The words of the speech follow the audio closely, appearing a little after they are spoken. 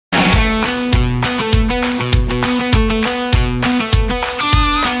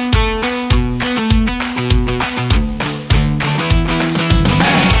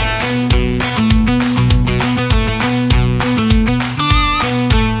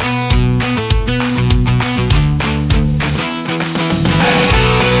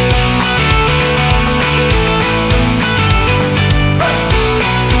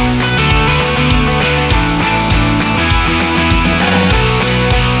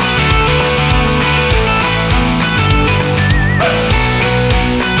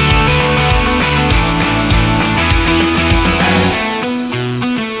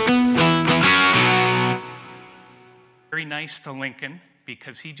to Lincoln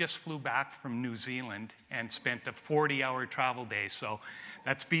because he just flew back from New Zealand and spent a 40-hour travel day. So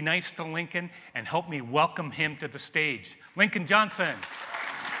let's be nice to Lincoln and help me welcome him to the stage. Lincoln Johnson.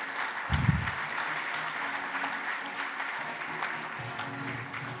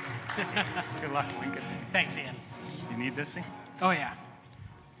 Good luck, Lincoln. Thanks, Ian. You need this thing? Oh, yeah.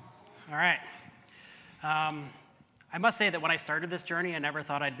 All right. I must say that when I started this journey, I never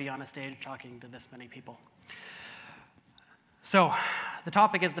thought I'd be on a stage talking to this many people. So, the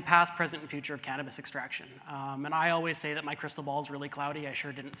topic is the past, present, and future of cannabis extraction. And I always say that my crystal ball is really cloudy. I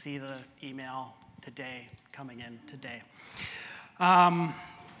sure didn't see the email today, coming in today.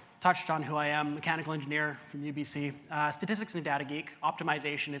 Touched on who I am, mechanical engineer from UBC. Statistics and data geek.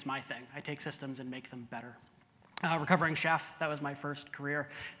 Optimization is my thing. I take systems and make them better. Recovering chef, that was my first career.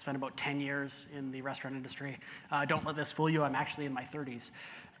 Spent about 10 years in the restaurant industry. Don't let this fool you, I'm actually in my 30s.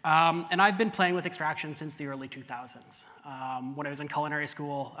 And I've been playing with extraction since the early 2000s. When I was in culinary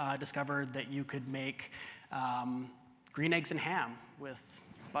school, discovered that you could make green eggs and ham with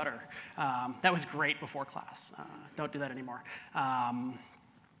butter. That was great before class. Don't do that anymore.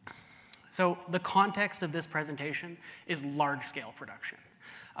 So the context of this presentation is large-scale production.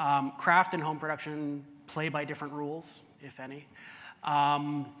 Craft and home production play by different rules, if any.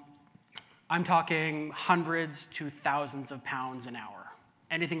 I'm talking hundreds to thousands of pounds an hour.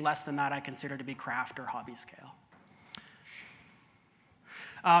 Anything less than that I consider to be craft or hobby scale.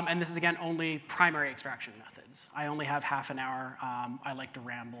 And this is, again, only primary extraction methods. I only have half an hour. I like to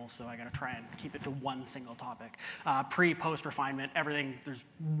ramble, so I got to try and keep it to one single topic. Pre, post refinement, everything, there's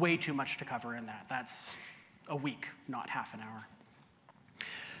way too much to cover in that. That's a week, not half an hour.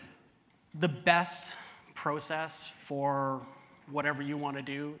 The best process for whatever you want to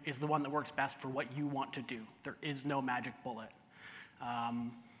do is the one that works best for what you want to do. There is no magic bullet.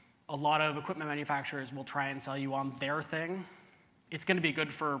 A lot of equipment manufacturers will try and sell you on their thing. It's going to be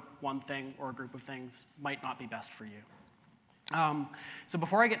good for one thing or a group of things, might not be best for you. So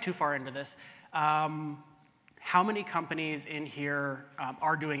before I get too far into this, how many companies in here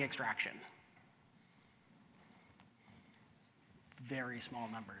are doing extraction? Very small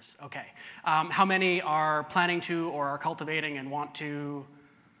numbers, okay. How many are planning to or are cultivating and want to?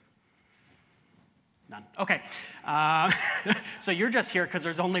 None, okay. So you're just here because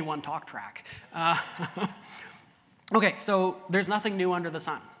there's only one talk track. Okay, so there's nothing new under the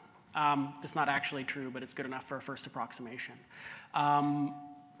sun. It's not actually true, but it's good enough for a first approximation.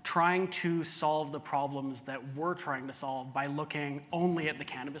 Trying to solve the problems that we're trying to solve by looking only at the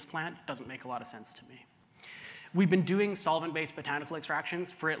cannabis plant doesn't make a lot of sense to me. We've been doing solvent-based botanical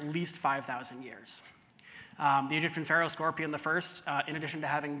extractions for at least 5,000 years. The Egyptian pharaoh Scorpion I, in addition to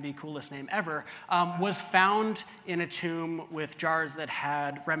having the coolest name ever, was found in a tomb with jars that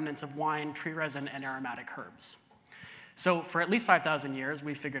had remnants of wine, tree resin, and aromatic herbs. So for at least 5,000 years,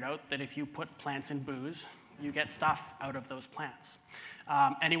 we figured out that if you put plants in booze, you get stuff out of those plants.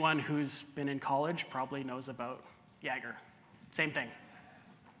 Anyone who's been in college probably knows about Jaeger. Same thing.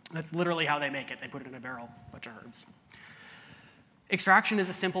 That's literally how they make it. They put it in a barrel, a bunch of herbs. Extraction is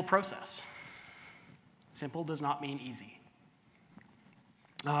a simple process. Simple does not mean easy.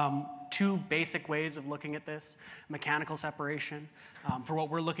 Two basic ways of looking at this: mechanical separation. For what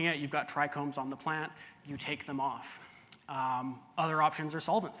we're looking at, you've got trichomes on the plant. You take them off. Other options are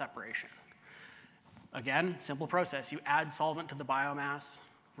solvent separation. Again, simple process. You add solvent to the biomass,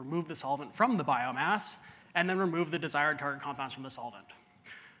 remove the solvent from the biomass, and then remove the desired target compounds from the solvent.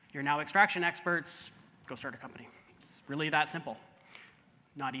 You're now extraction experts. Go start a company. It's really that simple.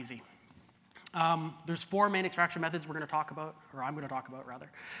 Not easy. There's 4 main extraction methods we're going to talk about, or I'm going to talk about,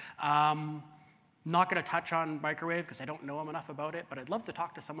 rather. Not going to touch on microwave because I don't know enough about it, but I'd love to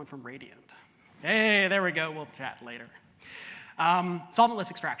talk to someone from Radiant. Hey, there we go. We'll chat later.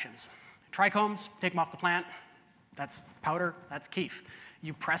 Solventless extractions. Trichomes, take them off the plant. That's powder. That's keef.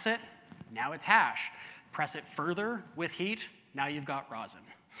 You press it. Now it's hash. Press it further with heat. Now you've got rosin.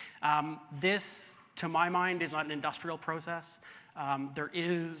 This, to my mind, is not an industrial process. There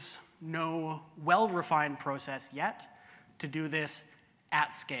is no well-refined process yet to do this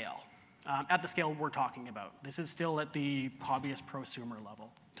at scale, at the scale we're talking about. This is still at the hobbyist prosumer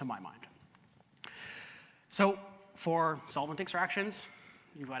level, to my mind. So for solvent extractions,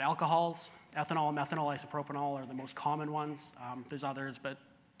 you've got alcohols. Ethanol, methanol, isopropanol are the most common ones. There's others, but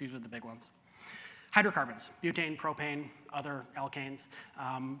these are the big ones. Hydrocarbons, butane, propane, other alkanes.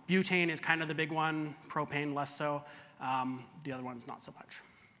 Butane is kind of the big one, propane less so. The other ones not so much.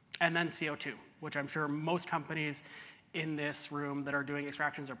 And then CO2, which I'm sure most companies in this room that are doing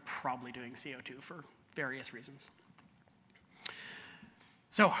extractions are probably doing CO2 for various reasons.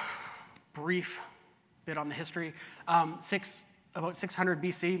 So, brief bit on the history. About 600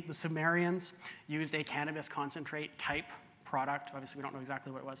 BC, the Sumerians used a cannabis concentrate type product, obviously we don't know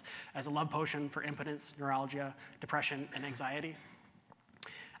exactly what it was, as a love potion for impotence, neuralgia, depression, and anxiety.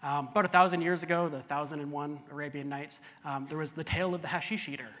 About 1,000 years ago, the 1001 Arabian Nights, there was the tale of the hashish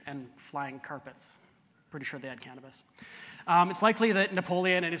eater and flying carpets. Pretty sure they had cannabis. It's likely that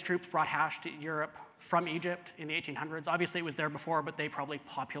Napoleon and his troops brought hash to Europe from Egypt in the 1800s. Obviously it was there before, but they probably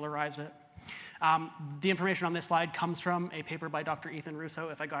popularized it. The information on this slide comes from a paper by Dr. Ethan Russo.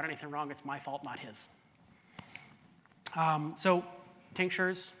 If I got anything wrong, it's my fault, not his. So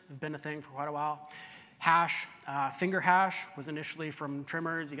tinctures have been a thing for quite a while. Hash, finger hash was initially from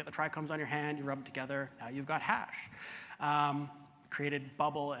trimmers. You get the trichomes on your hand, you rub them together, now you've got hash. Created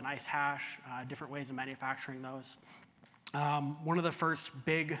bubble and ice hash, different ways of manufacturing those. One of the first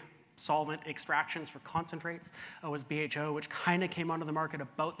big solvent extractions for concentrates was BHO, which kind of came onto the market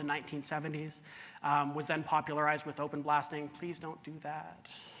about the 1970s, was then popularized with open blasting. Please don't do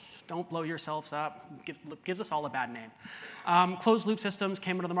that. Don't blow yourselves up. Gives us all a bad name. Closed loop systems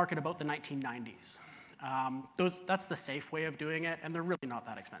came into the market about the 1990s. That's the safe way of doing it, and they're really not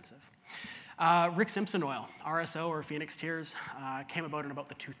that expensive. Rick Simpson oil, RSO or Phoenix Tears, came about in about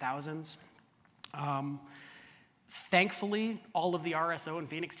the 2000s. Thankfully, all of the RSO and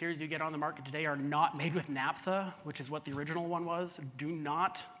Phoenix Tears you get on the market today are not made with naphtha, which is what the original one was. Do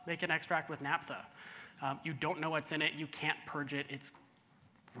not make an extract with naphtha. You don't know what's in it. You can't purge it. It's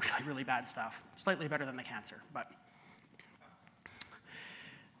really, really bad stuff. Slightly better than the cancer, but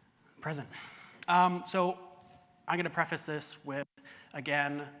present. So I'm going to preface this with,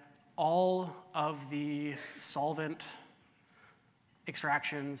 again, all of the solvent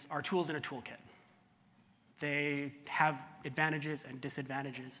extractions are tools in a toolkit. They have advantages and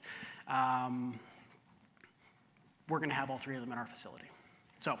disadvantages. We're going to have all three of them in our facility.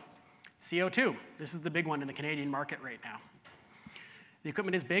 So CO2, this is the big one in the Canadian market right now. The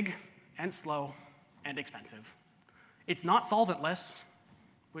equipment is big and slow and expensive. It's not solventless,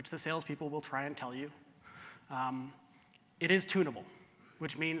 which the salespeople will try and tell you. It is tunable,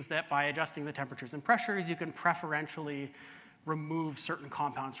 which means that by adjusting the temperatures and pressures, you can preferentially remove certain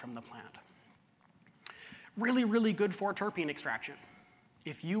compounds from the plant. Really, really good for terpene extraction.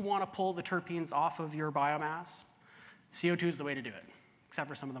 If you want to pull the terpenes off of your biomass, CO2 is the way to do it, except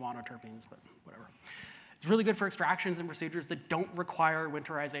for some of the monoterpenes, but whatever. It's really good for extractions and procedures that don't require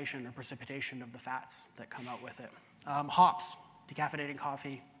winterization or precipitation of the fats that come out with it. Hops, decaffeinating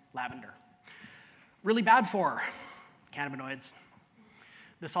coffee, lavender. Really bad for cannabinoids.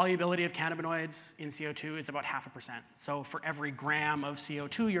 The solubility of cannabinoids in CO2 is about 0.5%. So for every gram of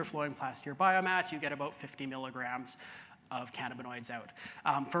CO2 you're flowing past your biomass, you get about 50 milligrams of cannabinoids out.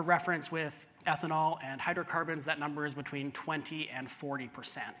 For reference with ethanol and hydrocarbons, that number is between 20 and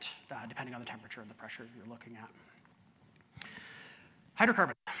 40%, depending on the temperature and the pressure you're looking at.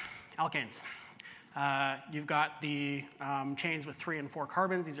 Hydrocarbons, alkanes. You've got the chains with 3 and 4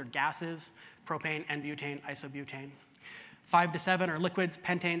 carbons. These are gases, propane, N-butane, isobutane. 5 to 7 are liquids,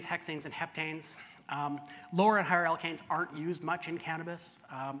 pentanes, hexanes, and heptanes. Lower and higher alkanes aren't used much in cannabis,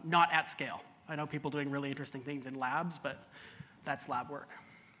 not at scale. I know people doing really interesting things in labs, but that's lab work.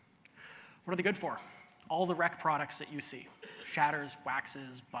 What are they good for? All the rec products that you see. Shatters,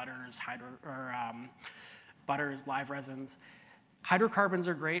 waxes, butters, butters, live resins. Hydrocarbons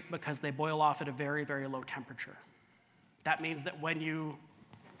are great because they boil off at a very, very low temperature. That means that when you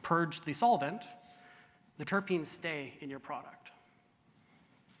purge the solvent, the terpenes stay in your product.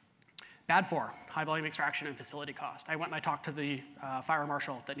 Bad for high volume extraction and facility cost. I went and I talked to the fire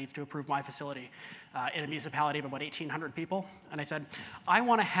marshal that needs to approve my facility in a municipality of about 1,800 people. And I said, I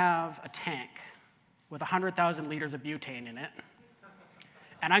want to have a tank with 100,000 liters of butane in it,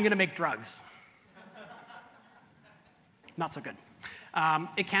 and I'm going to make drugs. Not so good.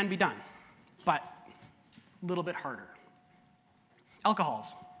 It can be done, but a little bit harder.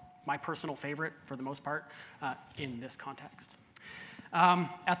 Alcohols, my personal favorite for the most part in this context.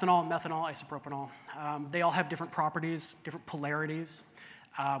 Ethanol, methanol, isopropanol, they all have different properties, different polarities,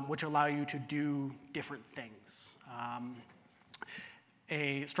 which allow you to do different things.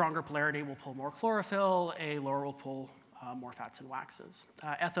 A stronger polarity will pull more chlorophyll, a lower will pull more fats and waxes.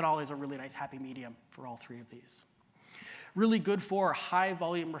 Ethanol is a really nice happy medium for all three of these. Really good for high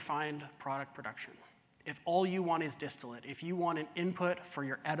volume refined product production. If all you want is distillate, if you want an input for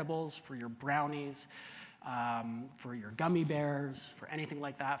your edibles, for your brownies, for your gummy bears, for anything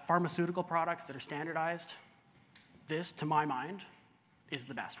like that, pharmaceutical products that are standardized, this, to my mind, is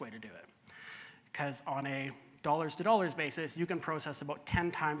the best way to do it. Because on a dollars to dollars basis, you can process about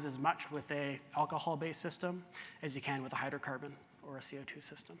 10 times as much with a alcohol-based system as you can with a hydrocarbon or a CO2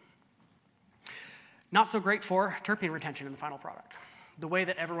 system. Not so great for terpene retention in the final product. The way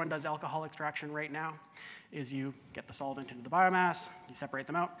that everyone does alcohol extraction right now is you get the solvent into the biomass, you separate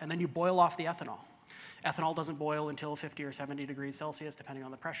them out, and then you boil off the ethanol. Ethanol doesn't boil until 50 or 70 degrees Celsius, depending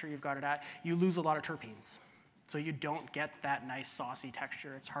on the pressure you've got it at. You lose a lot of terpenes. So you don't get that nice saucy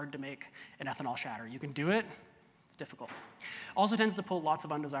texture. It's hard to make an ethanol shatter. You can do it, it's difficult. Also tends to pull lots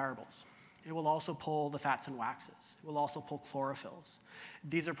of undesirables. It will also pull the fats and waxes. It will also pull chlorophylls.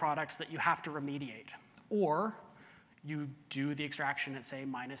 These are products that you have to remediate. Or you do the extraction at, say,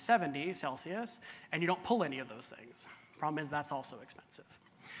 minus 70 Celsius, and you don't pull any of those things. Problem is that's also expensive.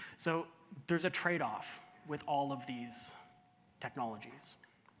 So there's a trade-off with all of these technologies.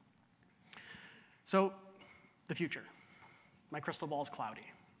 So the future. My crystal ball is cloudy.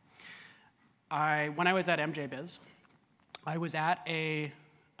 When I was at MJBiz, I was at a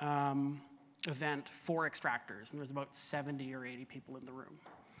event for extractors, and there was about 70 or 80 people in the room.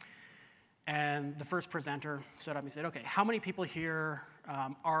 And the first presenter stood up and said, okay, how many people here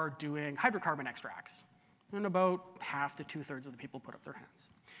are doing hydrocarbon extracts? And about half to two-thirds of the people put up their hands.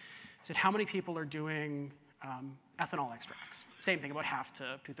 He said, how many people are doing ethanol extracts? Same thing, about half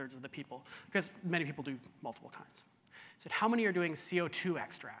to two-thirds of the people, because many people do multiple kinds. He said, how many are doing CO2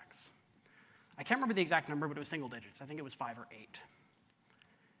 extracts? I can't remember the exact number, but it was single digits. I think it was 5 or 8.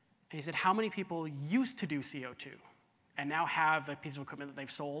 And he said, how many people used to do CO2 and now have a piece of equipment that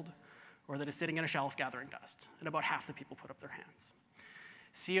they've sold or that is sitting on a shelf gathering dust? And about half the people put up their hands.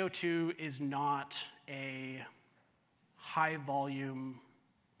 CO2 is not a high volume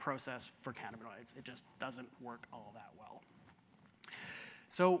process for cannabinoids. It just doesn't work all that well.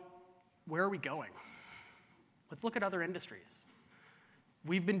 So where are we going? Let's look at other industries.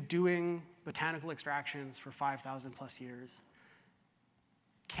 We've been doing botanical extractions for 5,000 plus years.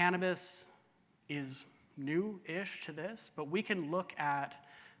 Cannabis is new-ish to this, but we can look at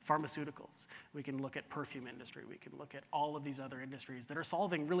pharmaceuticals. We can look at perfume industry. We can look at all of these other industries that are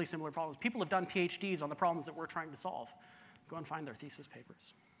solving really similar problems. People have done PhDs on the problems that we're trying to solve. Go and find their thesis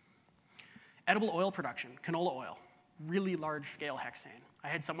papers. Edible oil production, canola oil, really large-scale hexane. I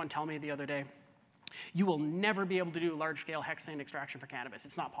had someone tell me the other day, you will never be able to do large-scale hexane extraction for cannabis.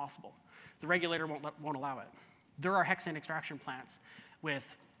 It's not possible. The regulator won't allow it. There are hexane extraction plants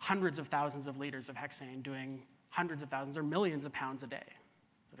with hundreds of thousands of liters of hexane doing hundreds of thousands or millions of pounds a day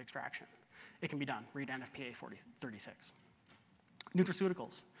of extraction. It can be done. Read NFPA 36.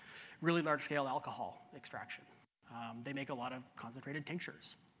 Nutraceuticals, really large-scale alcohol extraction. They make a lot of concentrated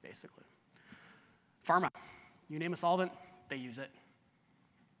tinctures, basically. Pharma, you name a solvent, they use it.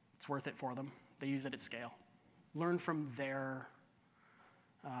 It's worth it for them. They use it at scale. Learn from their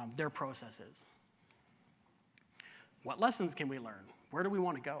processes. What lessons can we learn? Where do we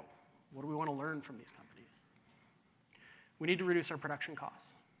want to go? What do we want to learn from these companies? We need to reduce our production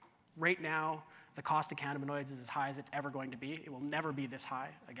costs. Right now, the cost of cannabinoids is as high as it's ever going to be. It will never be this high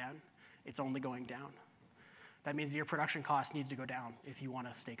again. It's only going down. That means your production cost needs to go down if you want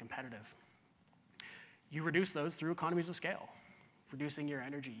to stay competitive. You reduce those through economies of scale, reducing your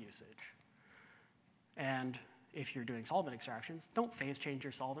energy usage. And if you're doing solvent extractions, don't phase change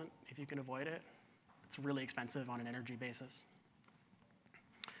your solvent if you can avoid it. It's really expensive on an energy basis.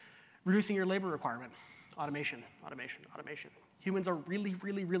 Reducing your labor requirement. Automation, automation, automation. Humans are really,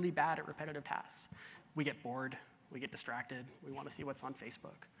 really, really bad at repetitive tasks. We get bored, we get distracted, we want to see what's on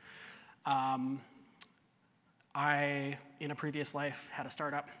Facebook. I, in a previous life, had a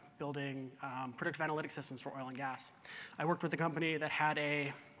startup building predictive analytic systems for oil and gas. I worked with a company that had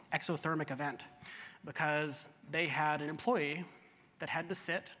a exothermic event because they had an employee that had to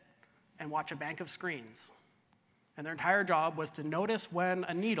sit and watch a bank of screens. And their entire job was to notice when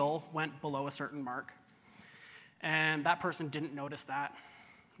a needle went below a certain mark. And that person didn't notice that,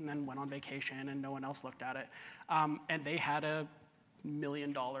 and then went on vacation, and no one else looked at it. And they had a $1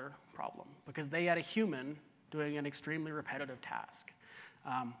 million problem because they had a human doing an extremely repetitive task.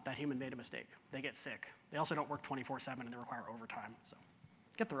 That human made a mistake. They get sick. They also don't work 24/7, and they require overtime. So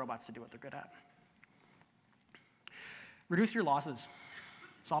get the robots to do what they're good at. Reduce your losses.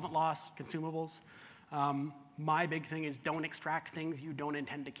 Solvent loss, consumables. My big thing is don't extract things you don't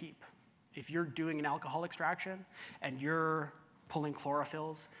intend to keep. If you're doing an alcohol extraction and you're pulling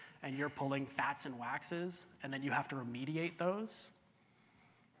chlorophylls and you're pulling fats and waxes and then you have to remediate those,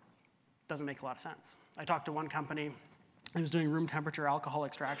 doesn't make a lot of sense. I talked to one company that was doing room temperature alcohol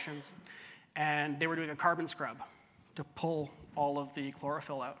extractions, and they were doing a carbon scrub to pull all of the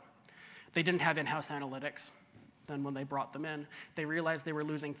chlorophyll out. They didn't have in-house analytics. Then when they brought them in, they realized they were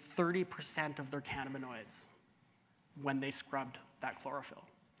losing 30% of their cannabinoids when they scrubbed that chlorophyll.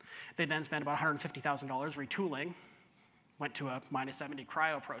 They then spent about $150,000 retooling, went to a -70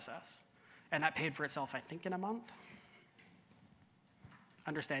 cryo process, And that paid for itself, I think, in a month.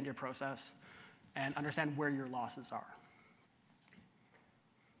 Understand your process and understand where your losses are.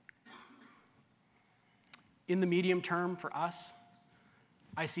 In the medium term for us,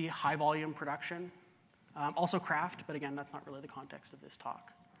 I see high volume production, also craft, but again, that's not really the context of this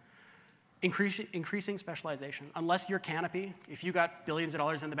talk. Increasing specialization. Unless you're Canopy, if you got billions of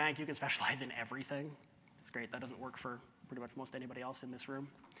dollars in the bank, you can specialize in everything. It's great, that doesn't work for pretty much most anybody else in this room.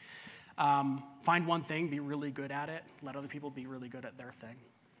 Find one thing, be really good at it, let other people be really good at their thing.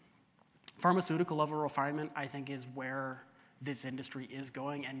 Pharmaceutical level refinement, I think, is where this industry is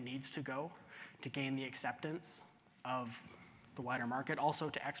going and needs to go to gain the acceptance of the wider market. Also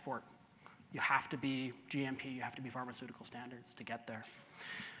to export. You have to be GMP, you have to be pharmaceutical standards to get there.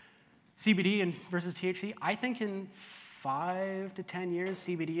 CBD versus THC, I think in 5 to 10 years,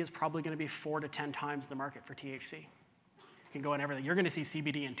 CBD is probably going to be 4 to 10 times the market for THC. You can go in everything. You're going to see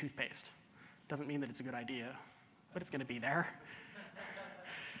CBD in toothpaste. Doesn't mean that it's a good idea, but it's going to be there.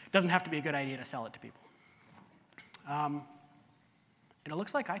 Doesn't have to be a good idea to sell it to people. And it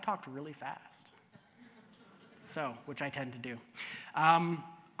looks like I talked really fast, so, which I tend to do.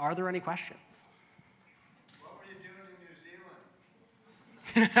 Are there any questions? What were you doing in New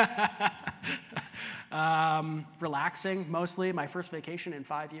Zealand? Relaxing, mostly. My first vacation in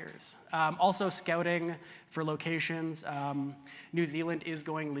 5 years. Also scouting for locations. New Zealand is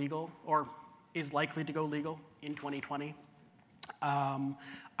going legal, or is likely to go legal in 2020.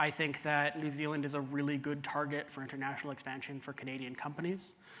 I think that New Zealand is a really good target for international expansion for Canadian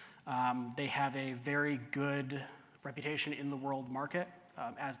companies. They have a very good reputation in the world market,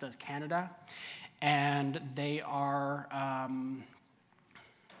 as does Canada. And they are,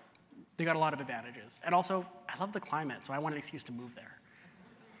 they got a lot of advantages. And also, I love the climate, so I want an excuse to move there.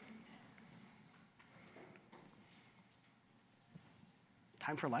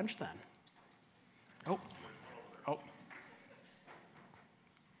 Time for lunch then. Oh.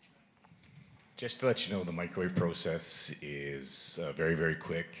 Just to let you know, the microwave process is very, very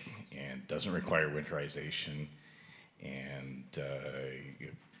quick and doesn't require winterization. And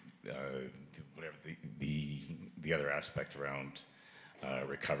whatever the other aspect around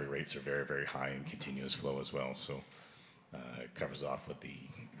recovery rates are very, very high and continuous flow as well. So it covers off with the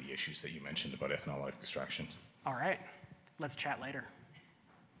issues that you mentioned about ethanol extraction. All right, let's chat later.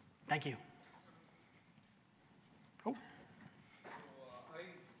 Thank you. Oh.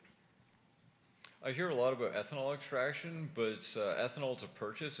 I hear a lot about ethanol extraction, but ethanol to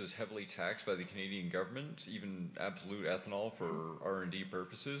purchase is heavily taxed by the Canadian government, even absolute ethanol for R&D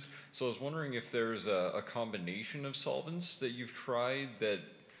purposes. So I was wondering if there's a combination of solvents that you've tried that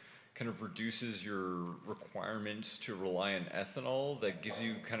kind of reduces your requirement to rely on ethanol, that gives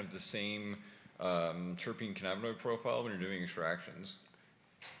you kind of the same terpene cannabinoid profile when you're doing extractions.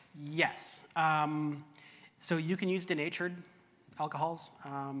 Yes. So you can use denatured alcohols.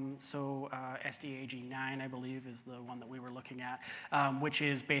 SDAG9, I believe, is the one that we were looking at, which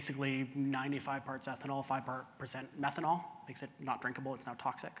is basically 95 parts ethanol, 5% methanol. Makes it not drinkable, it's now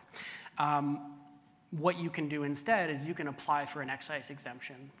toxic. What you can do instead is you can apply for an excise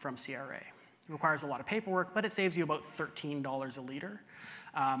exemption from CRA. It requires a lot of paperwork, but it saves you about $13 a liter.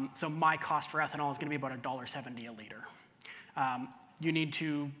 So my cost for ethanol is going to be about $1.70 a liter. You need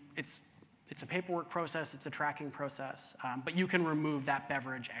to, it's a paperwork process, it's a tracking process, but you can remove that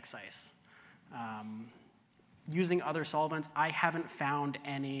beverage excise. Using other solvents, I haven't found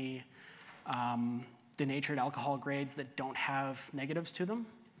any denatured alcohol grades that don't have negatives to them.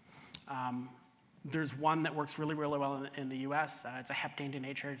 There's one that works really, really well in the US. It's a heptane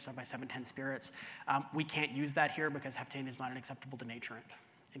denatured, it's done by 710 Spirits. We can't use that here because heptane is not an acceptable denaturant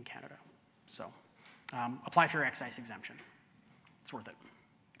in Canada. So apply for your excise exemption. It's worth it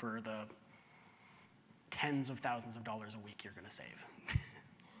for the tens of thousands of dollars a week you're going to save.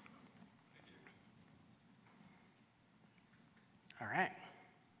 All right,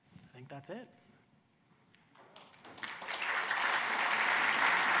 I think that's it.